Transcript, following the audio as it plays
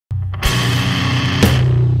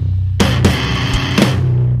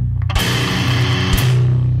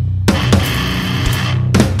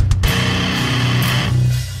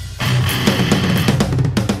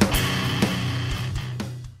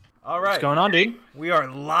going on, dude? We are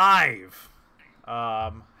live.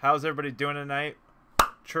 How's everybody doing tonight?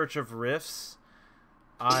 Church of Riffs.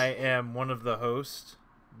 I am one of the hosts,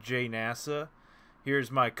 Jay NASA.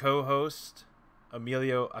 Here's my co-host,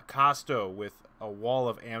 Emilio Acosto, with a wall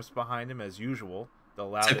of amps behind him as usual. The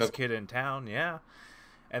loudest kid in town, yeah.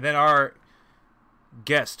 And then our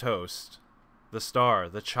guest host, the star,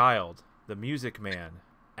 the child, the music man,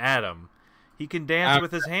 Adam. He can dance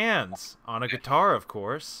with his hands on a guitar, of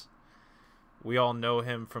course. We all know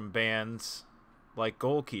him from bands like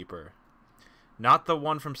Goalkeeper. Not the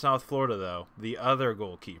one from South Florida, though. The other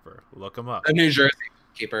Goalkeeper. Look him up. The New Jersey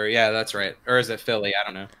Keeper. Yeah, that's right. Or is it Philly? I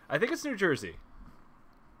don't know. I think it's New Jersey.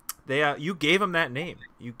 They you gave him that name.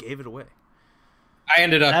 You gave it away. I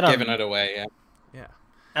ended up giving it away, yeah. Yeah.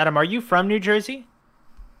 Adam, are you from New Jersey?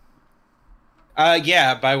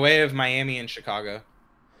 Yeah, by way of Miami and Chicago.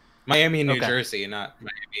 Miami, New Jersey, not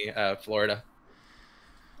Miami, Florida.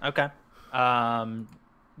 Okay.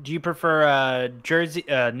 Do you prefer a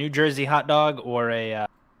New Jersey hot dog or a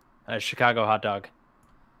Chicago hot dog?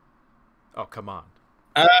 Oh, come on.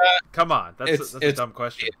 Come on. That's a dumb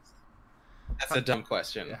question. That's a dumb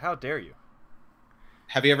question. How dare you?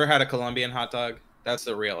 Have you ever had a Colombian hot dog? That's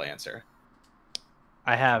the real answer.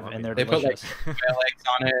 I have, and they're they delicious. Put like quail eggs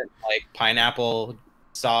on it, like pineapple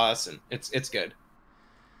sauce, and it's good.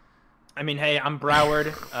 I mean, hey, I'm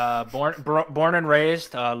Broward, born and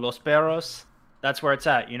raised, Los Perros. That's where it's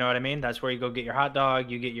at. You know what I mean? That's where you go get your hot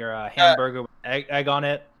dog. You get your hamburger with egg on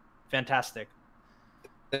it. Fantastic.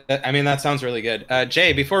 I mean, that sounds really good.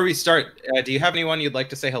 Jay, before we start, do you have anyone you'd like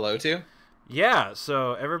to say hello to? Yeah,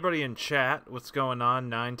 so everybody in chat, what's going on?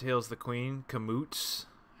 Nine Tails the Queen, Kamoots,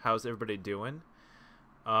 how's everybody doing?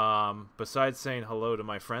 Besides saying hello to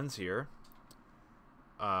my friends here,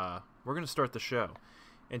 we're going to start the show.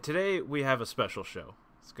 And today we have a special show.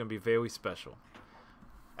 It's going to be very special.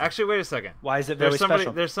 Actually, wait a second. Why is it very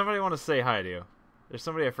special? There's somebody I want to say hi to. There's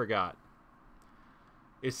somebody I forgot.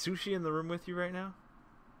 Is Sushi in the room with you right now?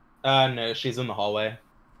 No, she's in the hallway.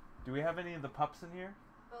 Do we have any of the pups in here?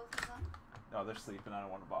 Both of them? No, they're sleeping. I don't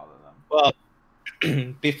want to bother them. Well,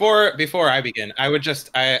 before I begin, I would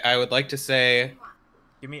like to say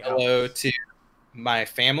hello to my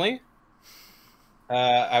family.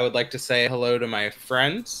 I would like to say hello to my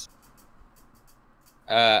friends.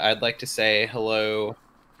 I'd like to say hello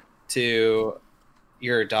to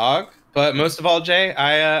your dog, but most of all, Jay,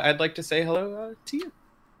 I'd like to say hello to you.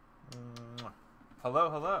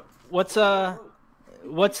 Hello. What's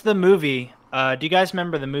the movie? Do you guys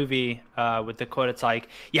remember the movie with the quote? It's like,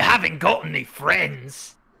 "You haven't got any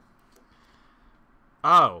friends."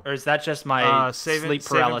 Oh, or is that just my sleep paralysis?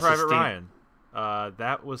 Saving Private Ryan.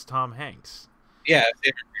 That was Tom Hanks. Yeah,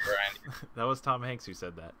 Saving Private Ryan. That was Tom Hanks who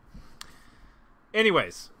said that.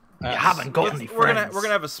 Anyways, you haven't got any friends. We're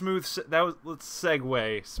gonna have a smooth. Let's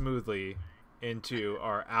segue smoothly into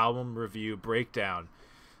our album review breakdown.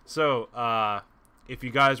 So, if you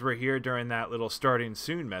guys were here during that little starting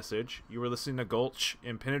soon message, you were listening to Gulch,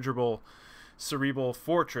 Impenetrable Cerebral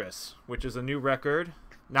Fortress, which is a new record.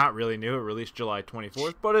 Not really new. It released July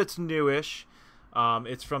 24th, but it's newish.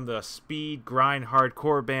 It's from the speed grind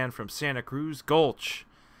hardcore band from Santa Cruz, Gulch.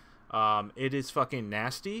 It is fucking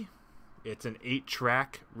nasty. It's an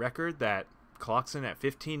 8-track record that clocks in at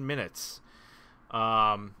 15 minutes.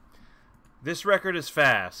 This record is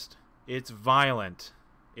fast. It's violent.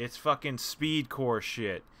 It's fucking speedcore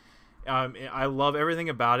shit. I love everything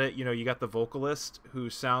about it. You know, you got the vocalist who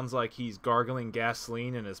sounds like he's gargling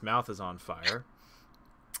gasoline and his mouth is on fire.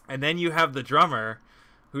 And then you have the drummer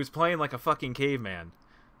who's playing like a fucking caveman.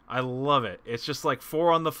 I love it. It's just like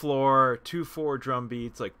 4 on the floor, 2/4 drum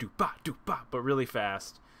beats, like doo-ba, doo-ba, but really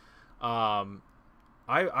fast. I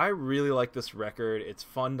really like this record. It's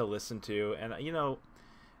fun to listen to. And, you know,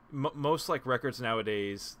 most like records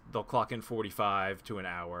nowadays, they'll clock in 45 to an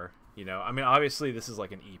hour. You know, I mean, obviously this is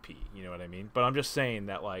like an EP, you know what I mean? But I'm just saying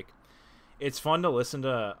that, like, it's fun to listen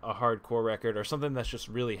to a hardcore record or something that's just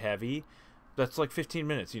really heavy. That's like 15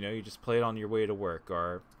 minutes, you know, you just play it on your way to work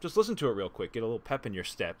or just listen to it real quick, get a little pep in your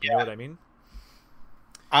step, you know what I mean?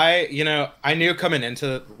 I knew coming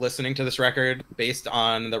into listening to this record based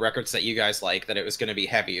on the records that you guys like that it was going to be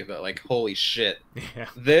heavy, but like, holy shit. Yeah.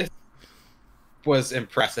 This was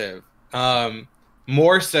impressive.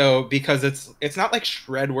 More so because it's not like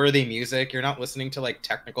shred-worthy music. You're not listening to like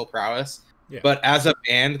technical prowess, but as a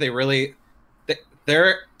band,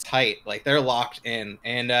 they're tight, like they're locked in.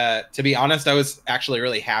 And to be honest, I was actually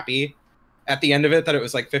really happy at the end of it that it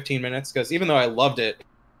was like 15 minutes, because even though I loved it,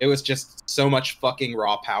 it was just so much fucking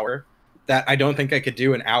raw power that I don't think I could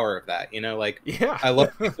do an hour of that. You know, like, yeah, I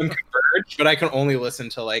love some Converge, but I can only listen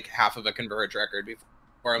to like half of a Converge record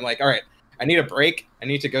where I'm like, all right, I need a break. I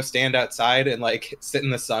need to go stand outside and like sit in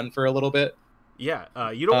the sun for a little bit. Yeah,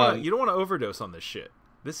 you don't want to overdose on this shit.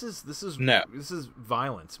 This is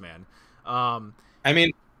violence, man. I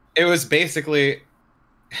mean, it was basically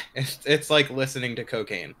it's like listening to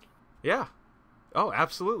cocaine. Yeah. Oh,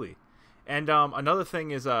 absolutely. And another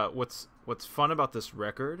thing is what's fun about this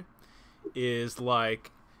record is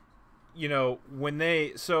like, you know, when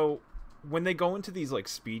they go into these like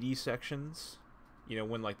speedy sections, you know,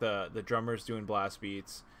 when like the drummer's doing blast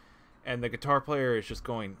beats and the guitar player is just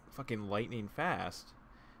going fucking lightning fast,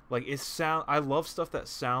 like I love stuff that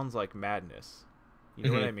sounds like madness. You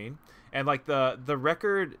know what I mean? And like the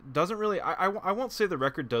record doesn't really I won't say the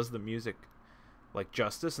record does the music like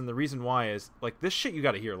justice, and the reason why is like this shit you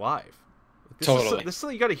got to hear live. This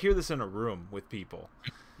you got to hear this in a room with people.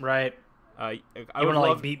 Right. I want to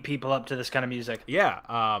like beat people up to this kind of music. Yeah.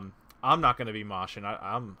 I'm not gonna be moshing.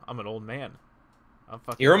 I'm an old man.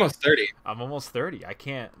 You're almost 30. I'm almost 30. I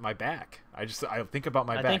can't. My back. I think about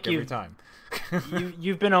my back every time.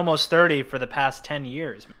 you've been almost 30 for the past 10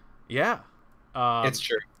 years. Yeah. It's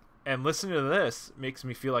true. And listening to this makes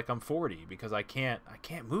me feel like I'm 40 because I can't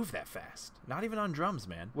move that fast. Not even on drums,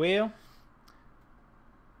 man. Will?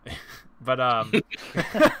 But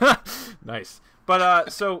nice.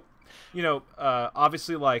 But so, you know,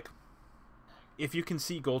 obviously, like, if you can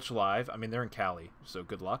see Gulch live, I mean, they're in Cali, so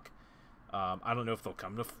good luck. I don't know if they'll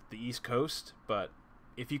come to the East Coast, but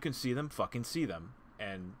if you can see them, fucking see them.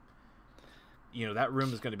 And, you know, that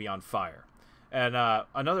room is going to be on fire. And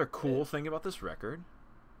another cool thing about this record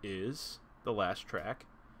is the last track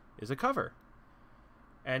is a cover.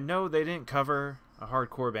 And no, they didn't cover a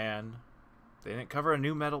hardcore band. They didn't cover a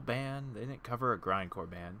new metal band. They didn't cover a grindcore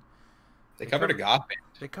band. They covered a goth band.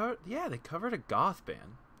 They covered a goth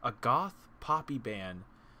band. A goth poppy band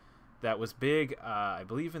that was big, I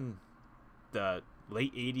believe, in the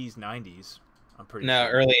late 80s, 90s. I'm pretty sure.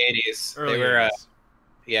 Early 80s.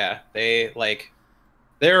 They were,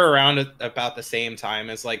 they were around about the same time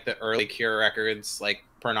as like the early Cure records, like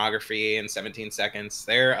Pornography and 17 Seconds.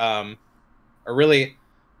 They're a really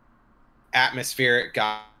atmospheric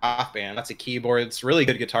goth band. Lots of keyboards, really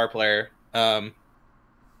good guitar player,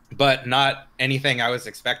 but not anything I was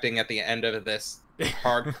expecting at the end of this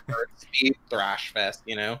hardcore speed thrash fest,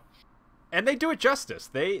 you know. And they do it justice.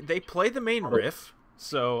 They play the main riff.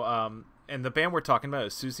 So and the band we're talking about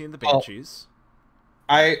is Susie and the Banshees.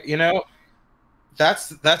 That's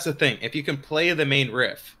the thing. If you can play the main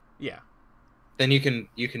riff, yeah, then you can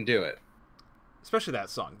do it. Especially that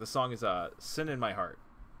song. The song is Sin in My Heart.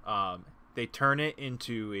 They turn it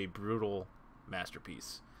into a brutal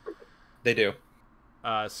masterpiece. They do.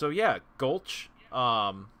 So yeah, Gulch.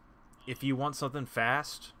 If you want something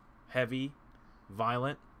fast, heavy,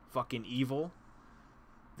 violent, fucking evil,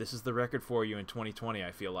 this is the record for you in 2020,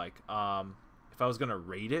 I feel like. If I was going to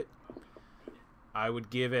rate it, I would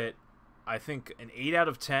give it, I think, an 8 out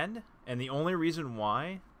of 10. And the only reason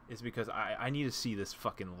why is because I need to see this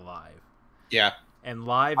fucking live. Yeah. And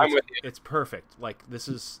live, it's perfect. Like, this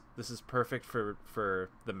is perfect for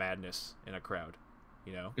the madness in a crowd,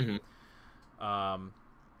 you know? Mm-hmm.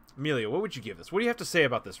 Amelia, what would you give this? What do you have to say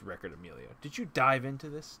about this record, Amelia? Did you dive into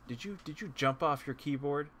this? Did you jump off your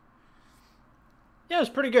keyboard? Yeah, it was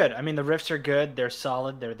pretty good. I mean, the riffs are good. They're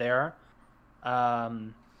solid. They're there.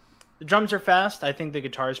 The drums are fast. I think the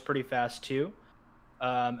guitar is pretty fast, too.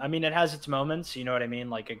 I mean, it has its moments. You know what I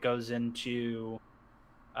mean? Like, it goes into...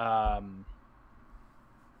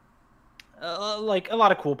 like a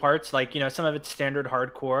lot of cool parts, like, you know, some of it's standard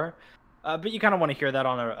hardcore, but you kind of want to hear that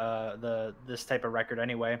on this type of record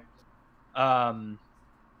anyway.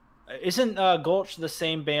 Isn't Gulch the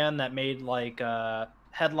same band that made like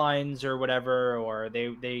Headlines or whatever, or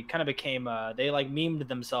they kind of became they like memed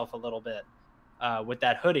themselves a little bit with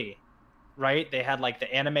that hoodie, right? They had like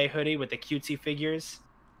the anime hoodie with the cutesy figures.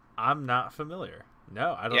 I'm not familiar.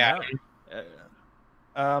 No, I don't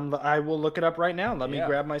know. I will look it up right now. Let me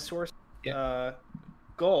grab my source. Yeah.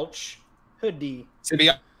 Gulch hoodie. To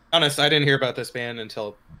be honest, I didn't hear about this band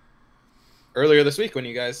until earlier this week when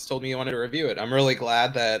you guys told me you wanted to review it. I'm really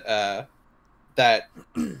glad that that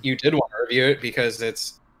you did want to review it, because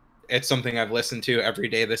it's something I've listened to every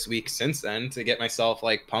day this week since then to get myself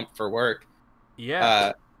like pumped for work.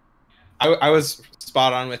 Yeah. I was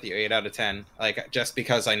spot on with you, 8 out of 10. Like, just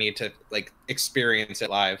because I need to like experience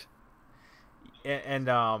it live. And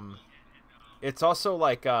it's also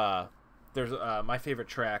like there's my favorite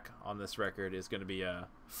track on this record is going to be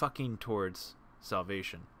 "Fucking Towards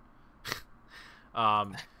Salvation,"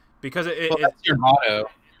 because that's your motto.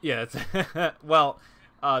 Yeah, it's well,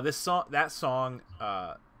 that song,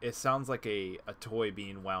 it sounds like a toy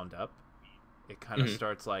being wound up. it kind of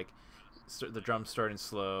starts like the drums starting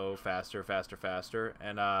slow, faster,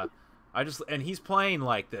 and he's playing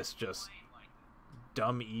like this just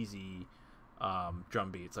dumb easy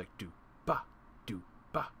drum beats like do ba do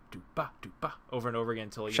ba do ba do ba over and over again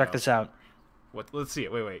until you check this out. What? Let's see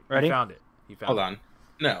it. Wait. Ready? He found it. Hold on.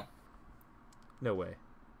 No way.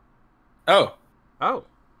 Oh. I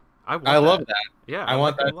love that. Yeah, I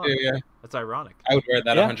want that too. Yeah. That's ironic. I would wear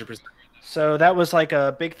that 100%. So that was like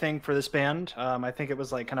a big thing for this band. I think it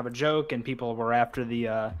was like kind of a joke, and people were after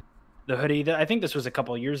the hoodie. I think this was a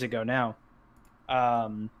couple years ago now.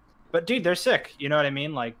 But dude, they're sick. You know what I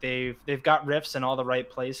mean? Like they've got riffs in all the right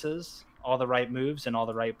places, all the right moves in all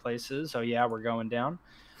the right places. So yeah, we're going down.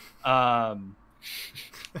 But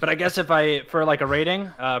I guess for like a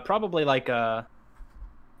rating, probably like a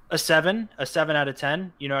 7 out of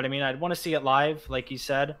 10. You know what I mean? I'd want to see it live, like you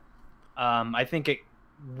said. I think it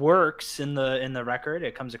works in the record.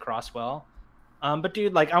 It comes across well. But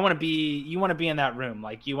dude, like you want to be in that room.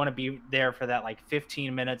 Like you want to be there for that like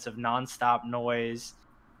 15 minutes of nonstop noise.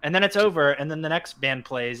 And then it's over, and then the next band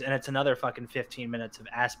plays, and it's another fucking 15 minutes of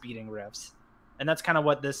ass beating riffs. And that's kind of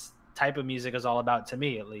what this type of music is all about, to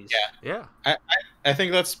me, at least. Yeah. I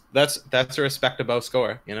think that's a respectable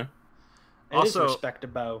score, you know. It also, is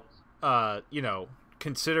respectable. You know,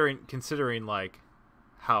 considering like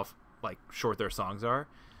how like short their songs are.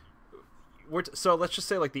 So let's just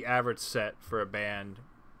say like the average set for a band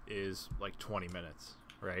is like 20 minutes,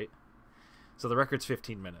 right? So the record's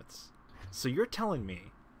 15 minutes. So you're telling me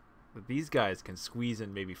that these guys can squeeze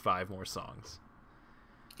in maybe 5 more songs.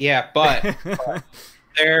 Yeah, but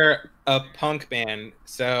they're a punk band.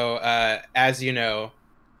 So as you know,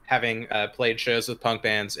 having played shows with punk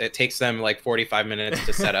bands, it takes them like 45 minutes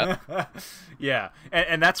to set up. Yeah,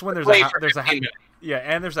 and that's when there's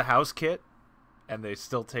a house kit, and they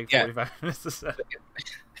still take 45 minutes to set up.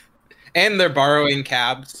 And they're borrowing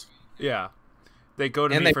cabs. Yeah, they go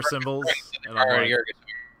to me for cymbals, and I'm like,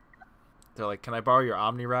 they're like, "Can I borrow your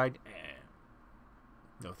Omni ride?"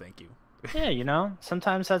 No, thank you. Yeah, you know,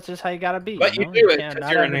 sometimes that's just how you gotta be. But you do it.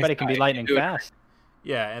 Not everybody can be lightning fast.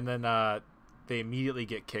 Yeah, and then they immediately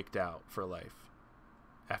get kicked out for life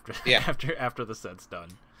after the set's done.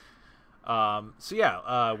 So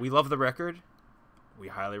yeah, we love the record. We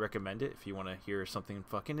highly recommend it if you want to hear something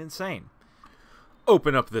fucking insane.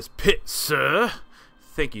 Open up this pit, sir.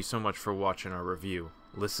 Thank you so much for watching our review.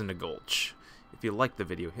 Listen to Gulch. If you like the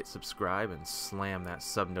video, hit subscribe and slam that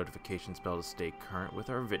sub-notifications bell to stay current with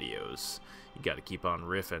our videos. You gotta keep on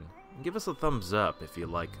riffing. And give us a thumbs up if you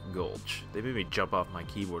like Gulch. They made me jump off my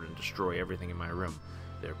keyboard and destroy everything in my room.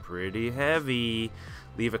 They're pretty heavy.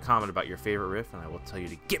 Leave a comment about your favorite riff and I will tell you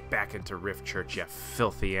to get back into Riff Church, you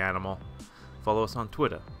filthy animal. Follow us on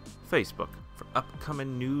Twitter, Facebook for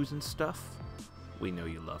upcoming news and stuff. We know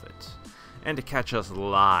you love it. And to catch us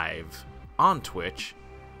live on Twitch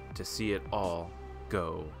to see it all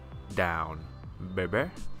go down,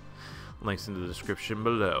 baby. Links in the description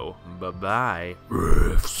below. Bye-bye.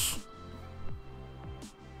 Riffs.